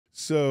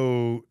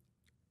So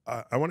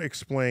I want to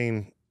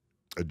explain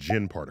a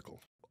Jinn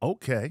particle.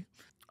 Okay.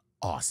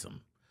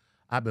 Awesome.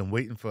 I've been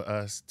waiting for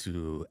us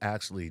to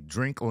actually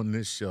drink on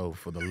this show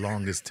for the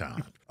longest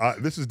time.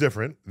 This is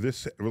different.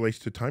 This relates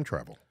to time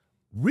travel.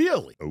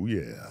 Really? Oh,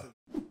 yeah.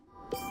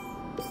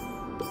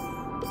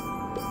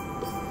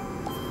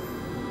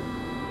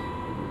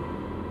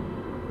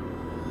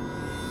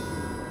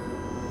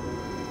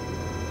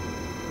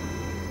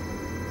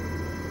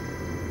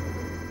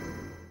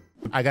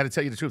 I got to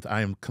tell you the truth.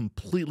 I am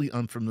completely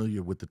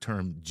unfamiliar with the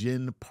term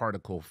Jinn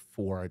particle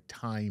for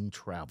time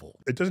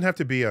travel. It doesn't have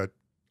to be a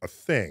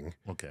thing,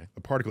 Okay.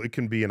 a particle. It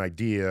can be an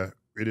idea.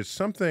 It is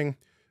something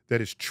that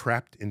is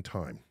trapped in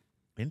time.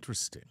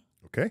 Interesting.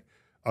 Okay?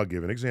 I'll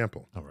give an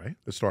example. All right.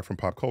 Let's start from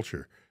pop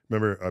culture.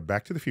 Remember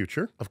Back to the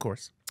Future? Of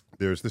course.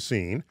 There's the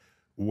scene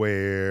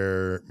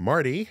where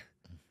Marty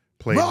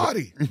plays...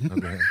 Marty!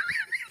 Okay.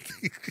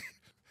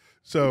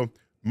 So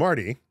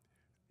Marty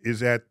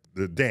is at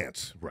the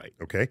dance. Right.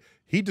 Okay?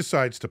 He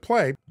decides to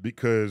play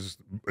because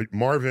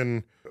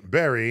Marvin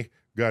Berry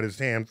got his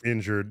hand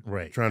injured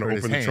trying to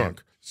open the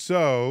trunk.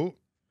 So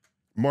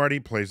Marty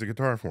plays the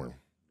guitar for him.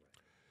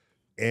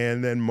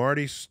 And then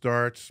Marty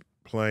starts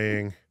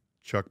playing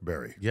Chuck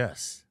Berry.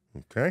 Yes.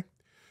 Okay?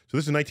 So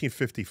this is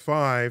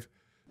 1955.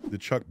 The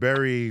Chuck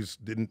Berrys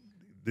didn't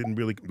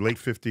really, late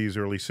 50s,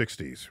 early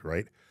 60s,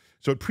 right?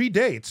 So it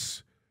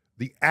predates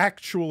the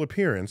actual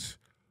appearance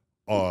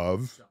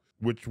of,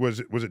 which was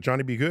it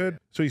Johnny B. Good?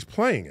 So he's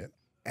playing it,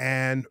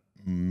 and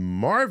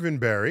Marvin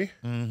Berry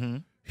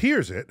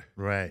hears it,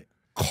 right?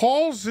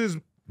 Calls his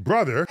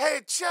brother.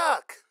 Hey,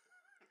 Chuck,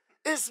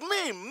 it's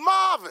me,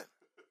 Marvin.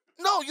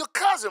 No, your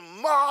cousin,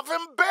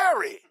 Marvin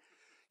Berry.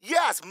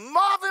 Yes,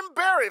 Marvin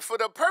Berry. For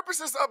the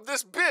purposes of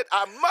this bit,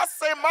 I must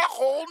say my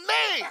whole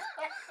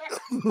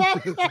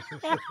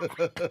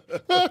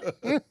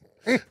name.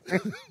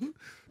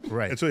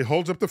 Right. And so he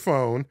holds up the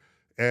phone,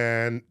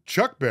 and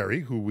Chuck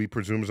Berry, who we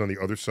presume is on the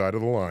other side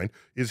of the line,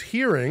 is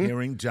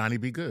hearing Johnny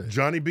B. Good.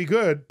 Johnny B.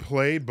 Good,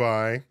 played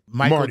by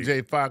Michael Marty.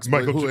 J. Fox,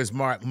 who is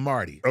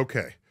Marty.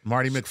 Okay.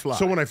 Marty McFly.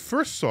 So when I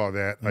first saw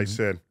that, I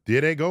said,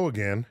 "There they go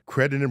again,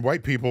 crediting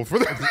white people for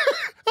that."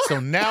 So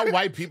now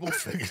white people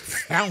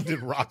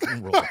founded rock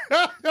and roll.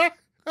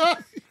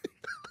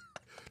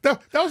 That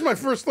was my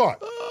first thought.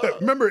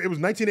 Remember, it was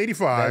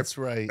 1985. That's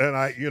right.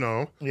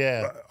 And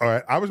yeah. All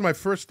right, I was my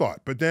first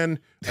thought. But then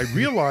I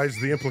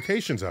realized the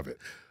implications of it.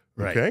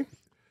 Right. Okay?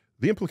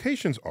 The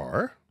implications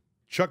are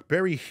Chuck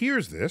Berry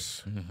hears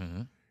this,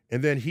 and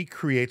then he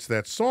creates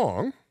that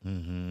song,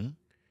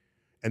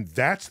 and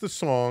that's the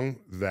song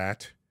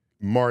that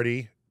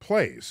Marty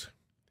plays.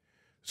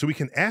 So we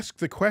can ask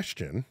the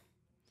question,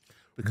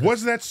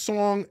 was that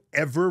song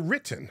ever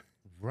written?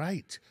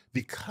 Right.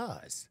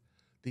 Because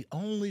the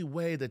only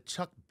way that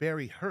Chuck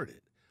Berry heard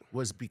it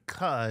was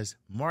because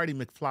Marty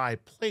McFly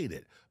played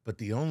it. But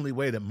the only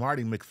way that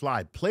Marty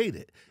McFly played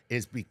it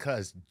is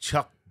because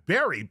Chuck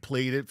Berry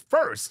played it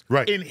first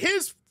in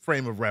his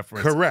frame of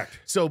reference. Correct.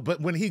 So, but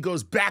when he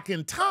goes back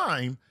in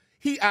time,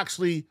 he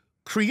actually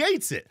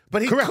creates it.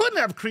 But he couldn't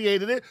have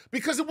created it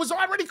because it was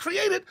already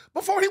created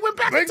before he went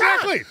back in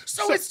time.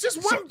 So it's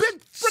just one big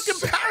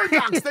freaking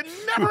paradox that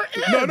never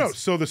ends. No.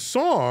 So the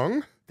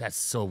song... That's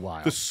so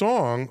wild. The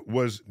song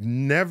was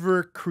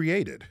never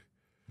created.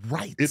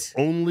 Right. It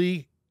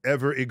only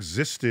ever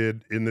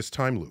existed in this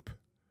time loop.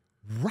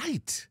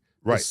 Right.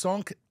 Right. The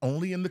song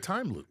only in the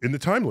time loop. In the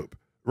time loop.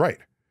 Right.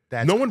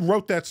 No one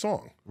wrote that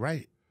song.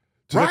 Right.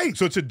 So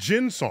so it's a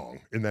Jinn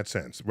song in that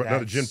sense.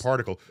 Not a Jinn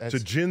particle. It's a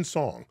Jinn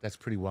song. That's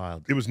pretty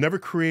wild. It was never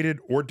created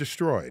or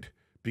destroyed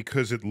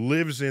because it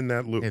lives in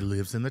that loop. It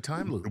lives in the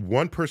time loop.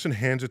 One person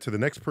hands it to the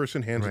next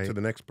person, hands it to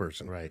the next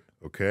person. Right.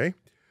 Okay?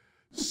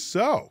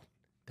 So...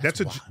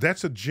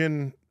 That's a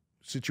Jinn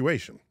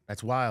situation.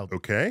 That's wild.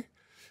 Okay?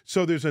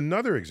 So there's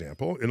another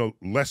example in a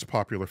less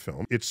popular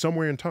film. It's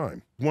Somewhere in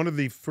Time. One of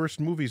the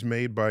first movies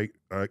made by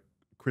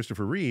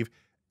Christopher Reeve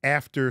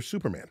after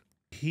Superman.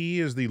 He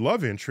is the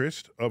love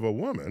interest of a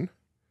woman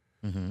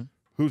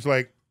who's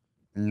like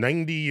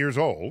 90 years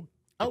old.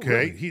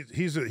 Okay? Really?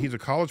 He's a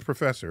college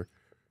professor.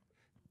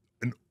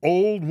 An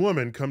old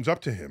woman comes up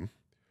to him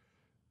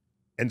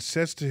and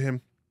says to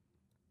him,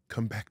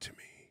 "Come back to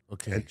me."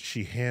 Okay. And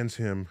she hands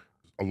him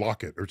a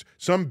locket or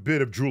some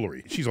bit of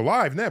jewelry. She's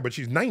alive now, but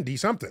she's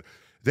 90-something.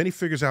 Then he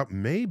figures out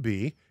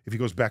maybe if he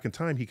goes back in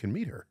time, he can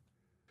meet her.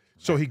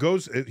 So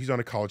he's on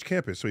a college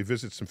campus, so he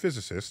visits some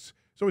physicists.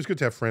 It's always good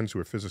to have friends who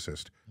are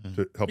physicists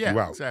to help you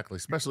out. Exactly,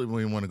 especially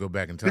when you want to go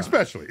back in time.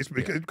 Especially,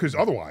 because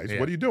otherwise,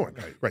 what are you doing?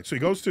 Right. So he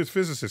goes to his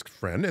physicist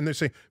friend, and they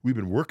say, "We've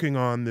been working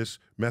on this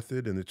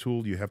method and the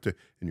tool. You have to,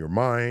 in your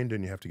mind,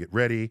 and you have to get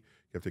ready.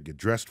 You have to get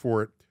dressed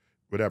for it,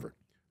 whatever."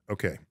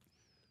 Okay.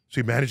 So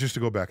he manages to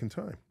go back in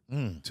time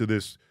to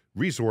this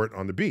resort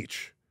on the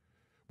beach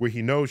where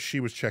he knows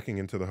she was checking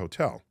into the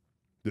hotel.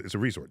 It's a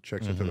resort,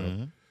 checks into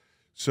the...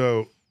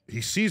 So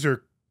he sees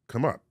her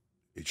come up.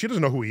 She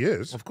doesn't know who he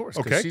is. Of course,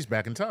 because she's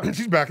back in time.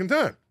 She's back in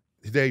time.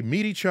 They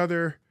meet each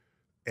other,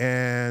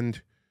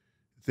 and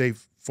they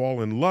fall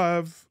in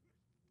love,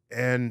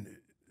 and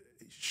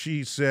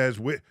she says,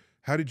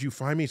 how did you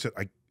find me? He said,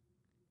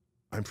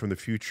 I'm from the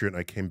future and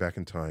I came back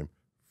in time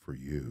for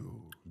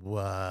you.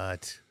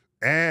 What?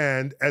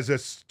 And as a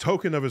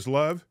token of his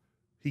love,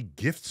 he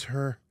gifts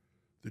her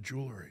the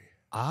jewelry.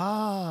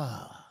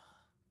 Ah.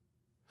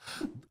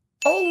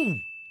 Oh,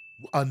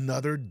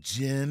 another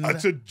Jinn.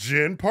 It's a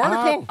Jinn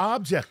particle.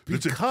 Object.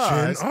 It's a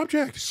Because Jinn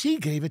object. she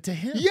gave it to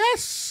him.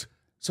 Yes.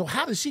 So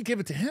how did she give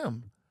it to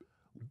him?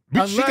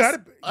 But she got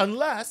it.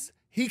 Unless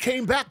he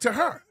came back to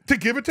her. To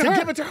give it to her. To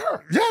give it to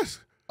her. Yes.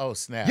 Oh,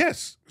 snap.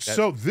 Yes.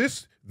 So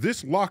this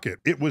locket,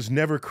 it was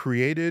never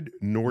created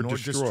nor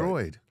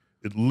destroyed.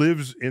 It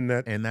lives in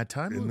that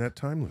time loop. In that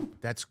time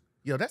loop.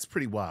 That's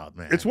pretty wild,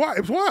 man. It's wild.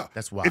 It's wild.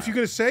 That's wild. If you're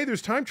going to say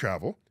there's time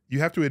travel, you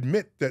have to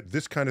admit that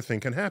this kind of thing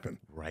can happen.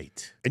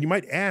 Right. And you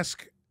might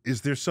ask,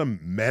 is there some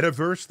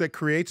metaverse that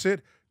creates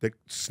it, that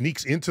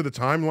sneaks into the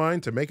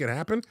timeline to make it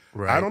happen?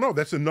 Right. I don't know.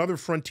 That's another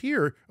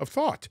frontier of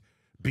thought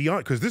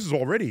beyond, because this is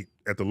already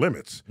at the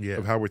limits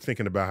of how we're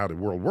thinking about how the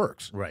world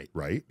works. Right.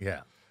 Right?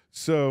 Yeah.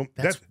 So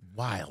that's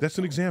wild. That's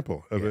an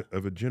example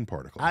of a Jinn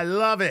particle. I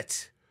love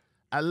it.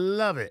 I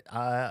love it.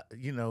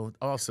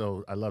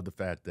 Also, I love the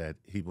fact that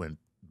he went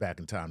back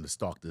in time to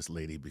stalk this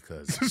lady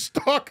because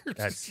stalker.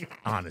 That's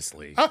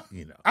honestly,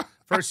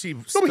 first she.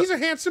 No, but he's a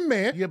handsome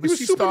man. Yeah, but he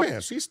was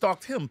Superman. She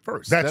stalked him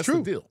first. That's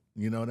true. The deal.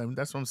 You know what I mean?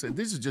 That's what I'm saying.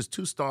 These are just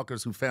two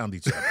stalkers who found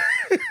each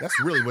other. That's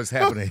really what's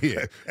happening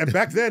here. And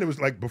back then, it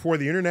was like before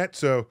the internet,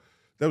 so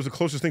that was the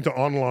closest thing to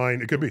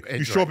online it could be.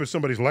 You show up at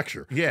somebody's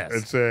lecture,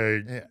 and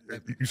say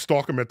you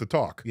stalk them at the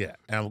talk. Yeah,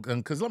 and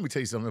because let me tell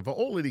you something. If an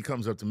old lady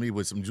comes up to me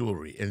with some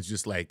jewelry and it's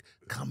just like,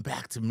 "Come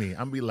back to me,"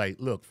 I'm be like,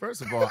 "Look,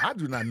 first of all, I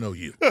do not know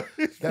you.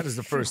 That is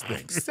the first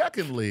thing.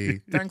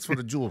 Secondly, thanks for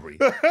the jewelry.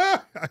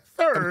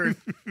 Third,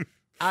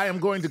 I am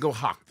going to go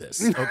hawk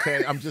this.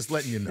 Okay, I'm just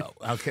letting you know.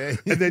 Okay."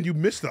 And then you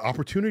miss the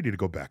opportunity to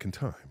go back in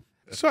time.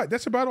 So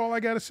that's about all I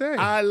got to say.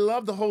 I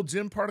love the whole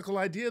Jinn particle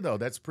idea, though.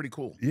 That's pretty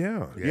cool.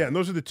 Yeah. And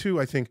those are the two,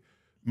 I think,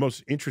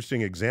 most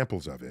interesting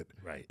examples of it.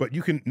 Right. But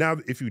you can, now,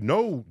 if you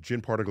know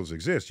Jinn particles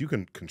exist, you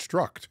can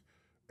construct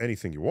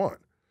anything you want.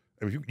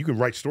 I mean, you can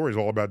write stories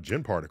all about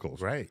Jinn particles.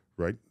 Right.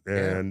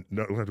 And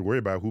don't have to worry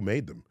about who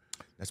made them.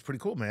 That's pretty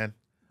cool, man.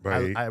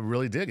 Right. I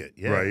really dig it.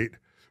 Yeah. Right.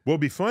 Well,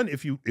 it'd be fun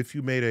if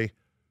you made a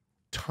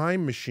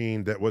time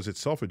machine that was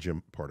itself a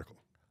Jinn particle.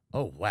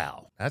 Oh,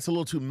 wow. That's a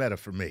little too meta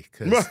for me,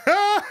 because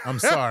I'm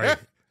sorry.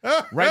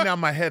 Right now,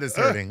 my head is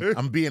hurting.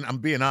 I'm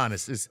being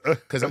honest. It's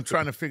because I'm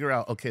trying to figure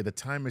out, okay, the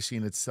time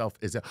machine itself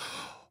is a...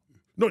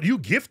 No, you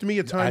gift me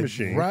a time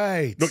machine.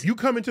 Right. No, you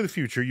come into the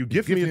future, you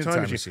gift me a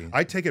time machine.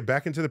 I take it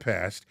back into the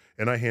past,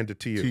 and I hand it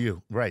to you. To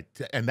you, right.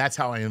 And that's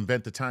how I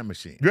invent the time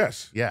machine.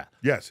 Yes. Yeah.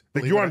 Yes.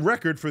 But you're on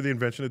record for the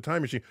invention of the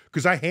time machine,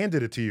 because I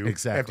handed it to you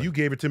after you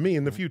gave it to me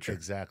in the future.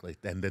 Exactly.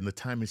 And then the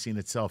time machine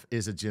itself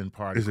is a Jinn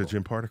particle. Is a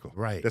Jinn particle.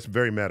 Right. That's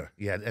very meta.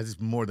 Yeah, that's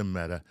more than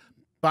meta.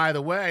 By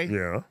the way,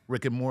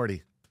 Rick and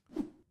Morty.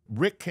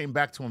 Rick came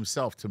back to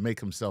himself to make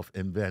himself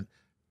invent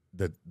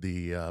the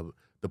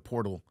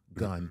portal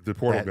gun. The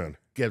portal gun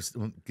gives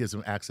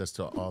him access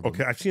to all.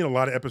 Okay, I've seen a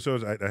lot of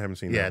episodes. I haven't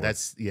seen. Yeah,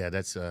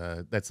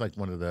 that that's like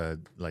one of the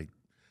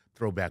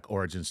throwback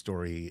origin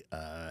story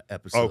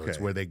episodes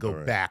where they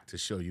go back to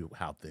show you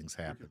how things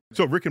happen.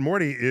 So Rick and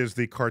Morty is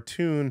the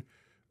cartoon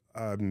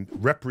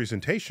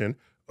representation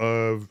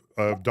of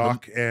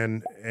Doc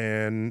and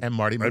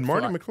Marty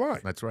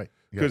McFly. That's right.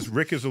 Because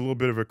Rick is a little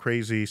bit of a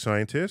crazy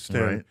scientist,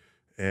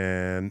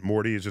 and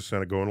Morty is just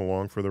kind of going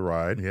along for the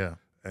ride. Yeah.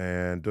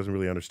 And doesn't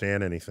really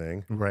understand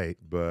anything. Right.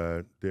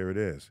 But there it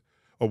is.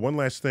 Oh, one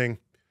last thing.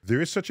 There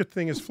is such a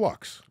thing as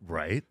flux.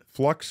 Right.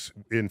 Flux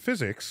in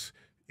physics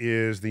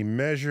is the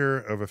measure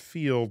of a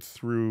field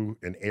through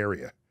an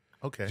area.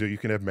 Okay. So you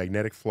can have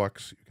magnetic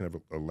flux, you can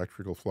have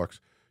electrical flux,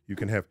 you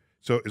can have,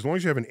 so as long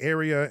as you have an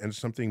area and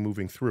something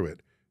moving through it,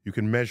 you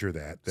can measure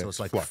that. That's so it's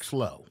like flux.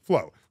 Flow.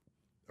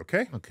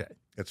 Okay? Okay.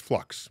 That's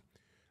flux.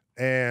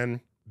 And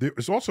there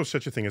is also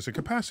such a thing as a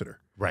capacitor.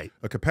 Right.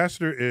 A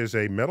capacitor is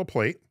a metal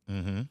plate,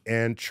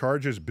 and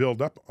charges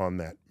build up on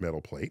that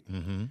metal plate,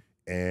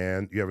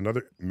 and you have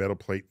another metal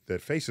plate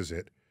that faces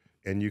it,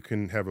 and you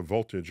can have a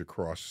voltage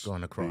across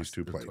these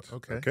two plates.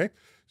 Okay.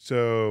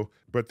 So,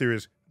 but there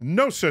is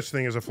no such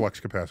thing as a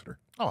flux capacitor.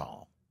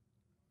 Oh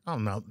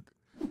no.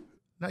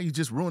 Now you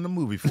just ruined the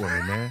movie for me,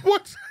 man.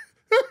 What?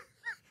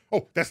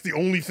 Oh, that's the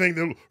only thing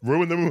that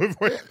ruined the movie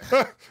for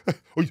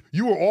you?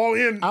 You were all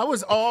in. I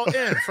was all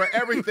in for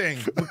everything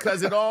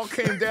because it all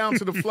came down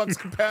to the flux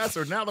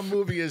capacitor. Now the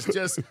movie is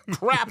just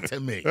crap to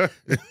me.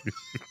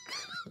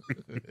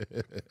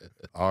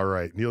 All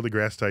right. Neil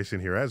deGrasse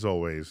Tyson here. As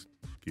always,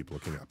 keep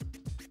looking up.